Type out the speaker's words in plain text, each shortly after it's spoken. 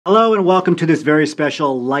Hello and welcome to this very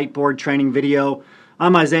special Lightboard training video.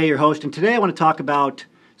 I'm Isaiah, your host, and today I want to talk about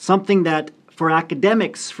something that for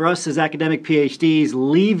academics, for us as academic PhDs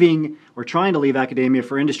leaving or trying to leave academia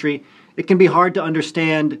for industry, it can be hard to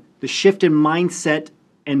understand the shift in mindset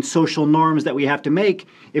and social norms that we have to make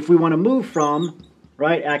if we want to move from,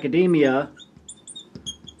 academia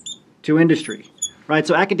to industry,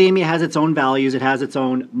 So academia has its own values, it has its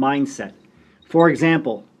own mindset. For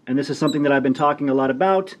example, and this is something that I've been talking a lot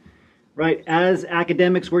about, as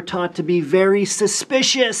academics, we're taught to be very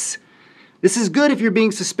suspicious. This is good if you're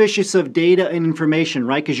being suspicious of data and information,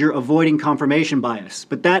 because you're avoiding confirmation bias.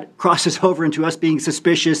 But that crosses over into us being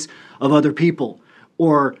suspicious of other people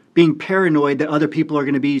or being paranoid that other people are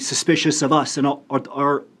going to be suspicious of us and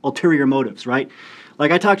our ulterior motives, Like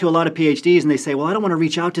I talk to a lot of PhDs and they say, well, I don't want to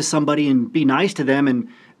reach out to somebody and be nice to them and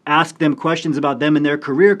ask them questions about them and their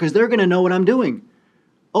career because they're going to know what I'm doing.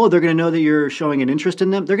 Oh, they're going to know that you're showing an interest in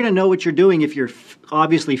them. They're going to know what you're doing if you're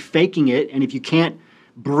obviously faking it and if you can't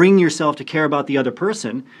bring yourself to care about the other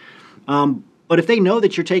person. But if they know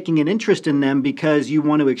that you're taking an interest in them because you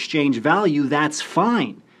want to exchange value, that's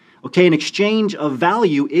fine. Okay, an exchange of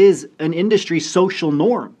value is an industry social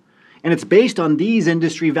norm. And it's based on these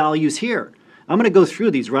industry values here. I'm going to go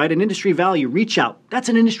through these, An industry value, reach out. That's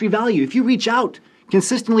an industry value. If you reach out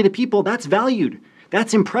consistently to people, that's valued.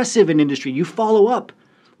 That's impressive in industry. You follow up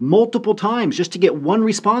multiple times just to get one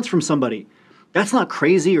response from somebody. That's not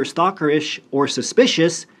crazy or stalkerish or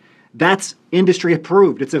suspicious. That's industry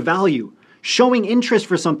approved. It's a value. Showing interest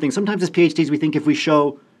for something. Sometimes as PhDs we think if we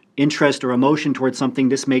show interest or emotion towards something,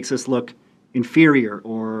 this makes us look inferior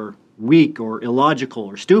or weak or illogical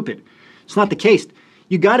or stupid. It's not the case.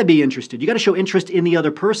 You got to be interested. You got to show interest in the other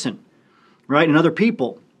person, in other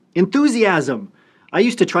people. Enthusiasm. I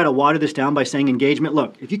used to try to water this down by saying engagement.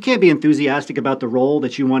 Look, if you can't be enthusiastic about the role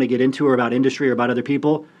that you want to get into or about industry or about other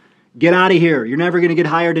people, get out of here. You're never going to get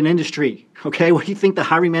hired in industry, okay? What do you think the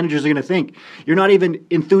hiring managers are going to think? You're not even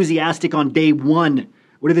enthusiastic on day one.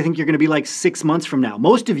 What do they think you're going to be like 6 months from now?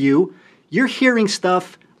 Most of you, you're hearing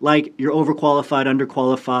stuff like you're overqualified,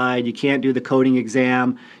 underqualified, you can't do the coding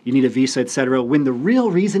exam, you need a visa, etc. When the real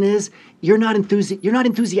reason is you're not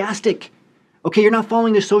enthusiastic. Okay, you're not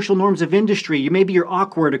following the social norms of industry. Maybe you're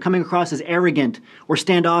awkward or coming across as arrogant or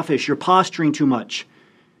standoffish. You're posturing too much.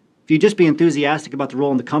 If you just be enthusiastic about the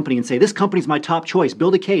role in the company and say, this company's my top choice,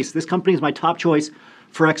 build a case, this company is my top choice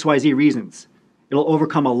for XYZ reasons. It'll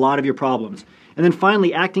overcome a lot of your problems. And then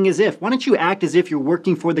finally, acting as if. Why don't you act as if you're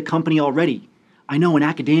working for the company already? I know in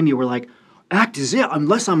academia we're like, act as if,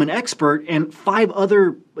 unless I'm an expert and five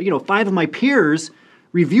of my peers,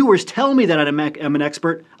 reviewers tell me that I'm an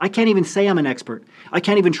expert. I can't even say I'm an expert. I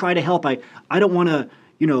can't even try to help. I don't want to,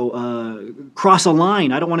 cross a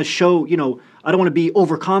line. I don't want to show, I don't want to be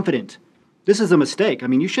overconfident. This is a mistake. I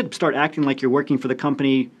mean, you should start acting like you're working for the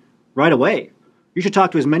company right away. You should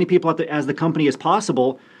talk to as many people as the company as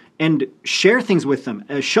possible and share things with them.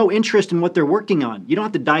 Show interest in what they're working on. You don't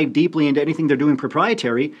have to dive deeply into anything they're doing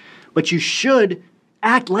proprietary, but you should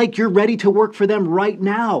act like you're ready to work for them right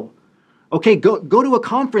now. Okay, go to a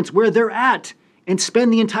conference where they're at and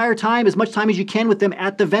spend the entire time, as much time as you can with them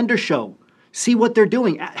at the vendor show. See what they're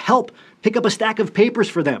doing. Help pick up a stack of papers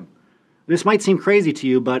for them. This might seem crazy to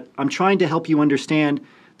you, but I'm trying to help you understand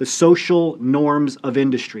the social norms of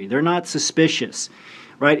industry. They're not suspicious,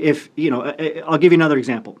 I'll give you another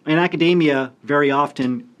example. In academia, very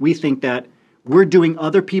often, we think that we're doing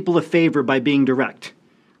other people a favor by being direct,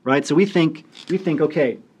 So we think,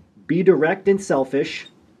 okay, be direct and selfish.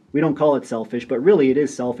 We don't call it selfish, but really it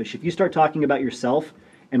is selfish. If you start talking about yourself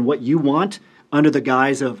and what you want under the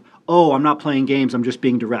guise of, oh, I'm not playing games, I'm just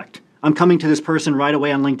being direct. I'm coming to this person right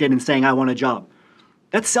away on LinkedIn and saying I want a job.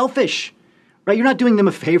 That's selfish, You're not doing them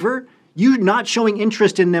a favor. You're not showing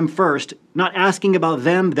interest in them first, not asking about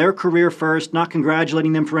them, their career first, not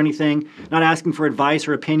congratulating them for anything, not asking for advice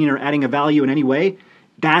or opinion or adding a value in any way.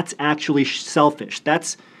 That's actually selfish.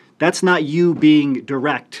 That's not you being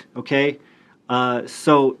direct, okay?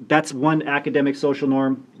 So that's one academic social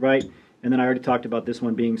norm, And then I already talked about this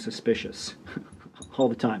one being suspicious all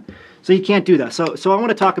the time. So you can't do that. So I want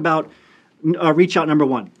to talk about reach out number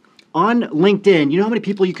one. On LinkedIn, you know how many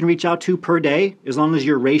people you can reach out to per day as long as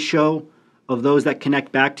your ratio of those that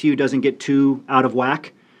connect back to you doesn't get too out of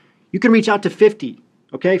whack? You can reach out to 50,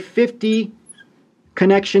 okay? 50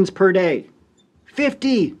 connections per day.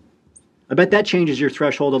 50! I bet that changes your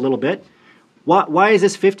threshold a little bit. Why is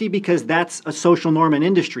this 50? Because that's a social norm in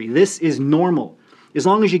industry. This is normal. As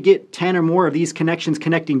long as you get 10 or more of these connections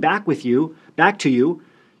connecting back to you,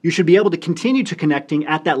 you should be able to continue to connecting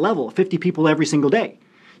at that level, 50 people every single day.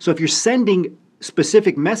 So if you're sending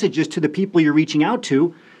specific messages to the people you're reaching out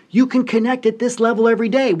to, You can connect at this level every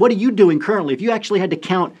day. What are you doing currently? If you actually had to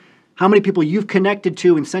count how many people you've connected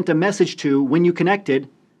to and sent a message to when you connected,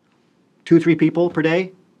 2, 3 people per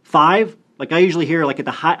day? 5? Like I usually hear like at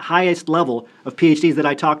the highest level of PhDs that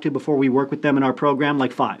I talk to before we work with them in our program,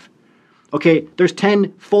 like 5. Okay, there's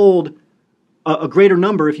 10-fold a greater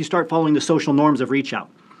number if you start following the social norms of reach out.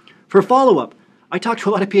 For follow-up, I talked to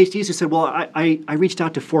a lot of PhDs who said, well, I reached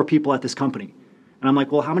out to 4 people at this company. And I'm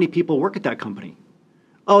like, well, how many people work at that company?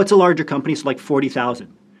 Oh, it's a larger company, so like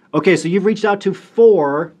 40,000. Okay, so you've reached out to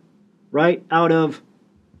 4, right, out of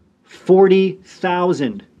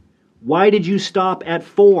 40,000. Why did you stop at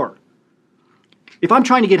 4? If I'm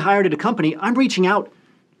trying to get hired at a company, I'm reaching out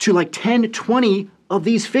to like 10, 20 of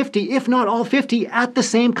these 50, if not all 50, at the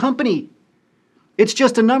same company. It's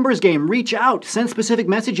just a numbers game. Reach out. Send specific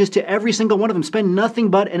messages to every single one of them. Spend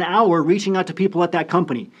nothing but an hour reaching out to people at that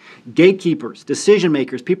company. Gatekeepers, decision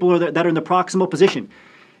makers, people that are in the proximal position.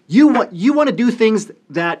 You want to do things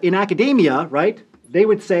that in academia, right, they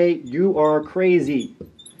would say you are crazy.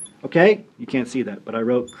 Okay? You can't see that, but I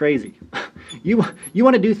wrote crazy. You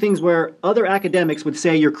want to do things where other academics would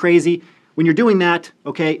say you're crazy. When you're doing that,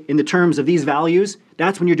 okay, in the terms of these values,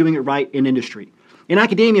 that's when you're doing it right in industry. In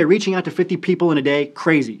academia, reaching out to 50 people in a day,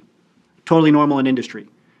 crazy. Totally normal in industry.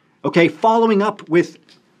 Okay, following up with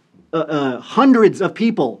hundreds of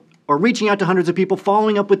people, or reaching out to hundreds of people,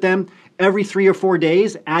 following up with them every 3 or 4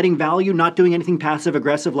 days, adding value, not doing anything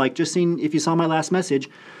passive-aggressive like just seeing if you saw my last message,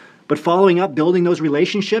 but following up, building those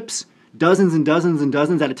relationships, dozens and dozens and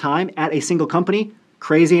dozens at a time at a single company,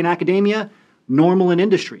 crazy in academia, normal in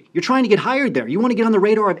industry. You're trying to get hired there. You want to get on the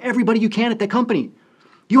radar of everybody you can at that company.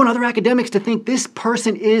 You want other academics to think this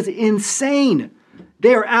person is insane.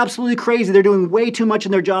 They are absolutely crazy. They're doing way too much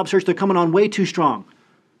in their job search. They're coming on way too strong.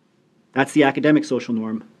 That's the academic social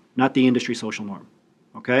norm, not the industry social norm.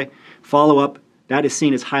 Okay? Follow-up, that is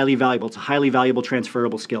seen as highly valuable. It's a highly valuable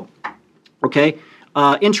transferable skill. Okay?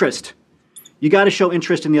 Interest. You got to show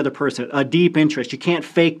interest in the other person, a deep interest. You can't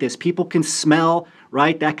fake this. People can smell,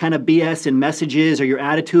 right, that kind of BS in messages or your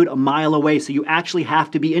attitude a mile away, so you actually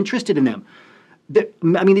have to be interested in them.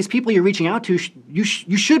 I mean, these people you're reaching out to, you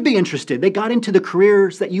should be interested. They got into the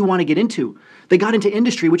careers that you want to get into. They got into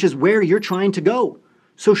industry, which is where you're trying to go.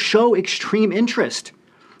 So show extreme interest.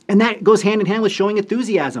 And that goes hand in hand with showing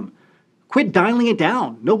enthusiasm. Quit dialing it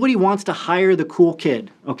down. Nobody wants to hire the cool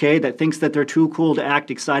kid, okay, that thinks that they're too cool to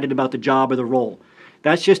act excited about the job or the role.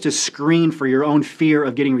 That's just a screen for your own fear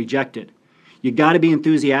of getting rejected. You got to be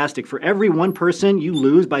enthusiastic. For every one person you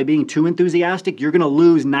lose by being too enthusiastic, you're going to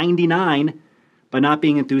lose 99 by not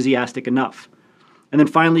being enthusiastic enough. And then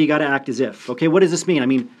finally, you got to act as if. Okay, what does this mean? I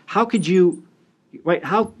mean, how could you, right,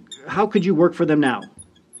 how could you work for them now?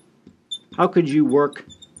 How could you work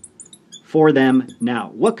for them now?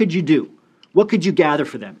 What could you do? What could you gather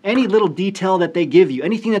for them? Any little detail that they give you,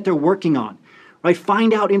 anything that they're working on, right?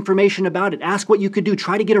 Find out information about it. Ask what you could do.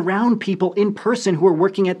 Try to get around people in person who are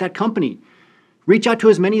working at that company. Reach out to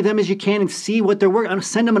as many of them as you can and see what they're working on.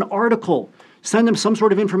 Send them an article. Send them some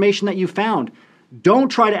sort of information that you found. Don't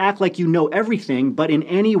try to act like you know everything, but in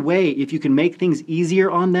any way, if you can make things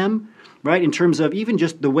easier on them, right, in terms of even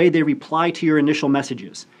just the way they reply to your initial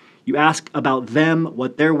messages. You ask about them,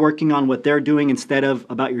 what they're working on, what they're doing, instead of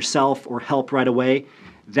about yourself or help right away.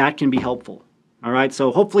 That can be helpful. All right,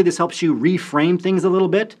 so hopefully this helps you reframe things a little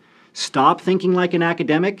bit. Stop thinking like an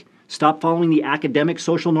academic. Stop following the academic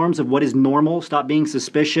social norms of what is normal. Stop being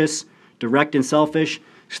suspicious, direct, and selfish.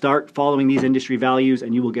 Start following these industry values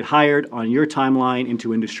and you will get hired on your timeline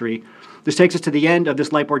into industry. This takes us to the end of this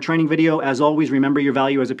Lightboard training video. As always, remember your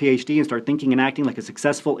value as a PhD and start thinking and acting like a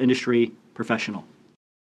successful industry professional.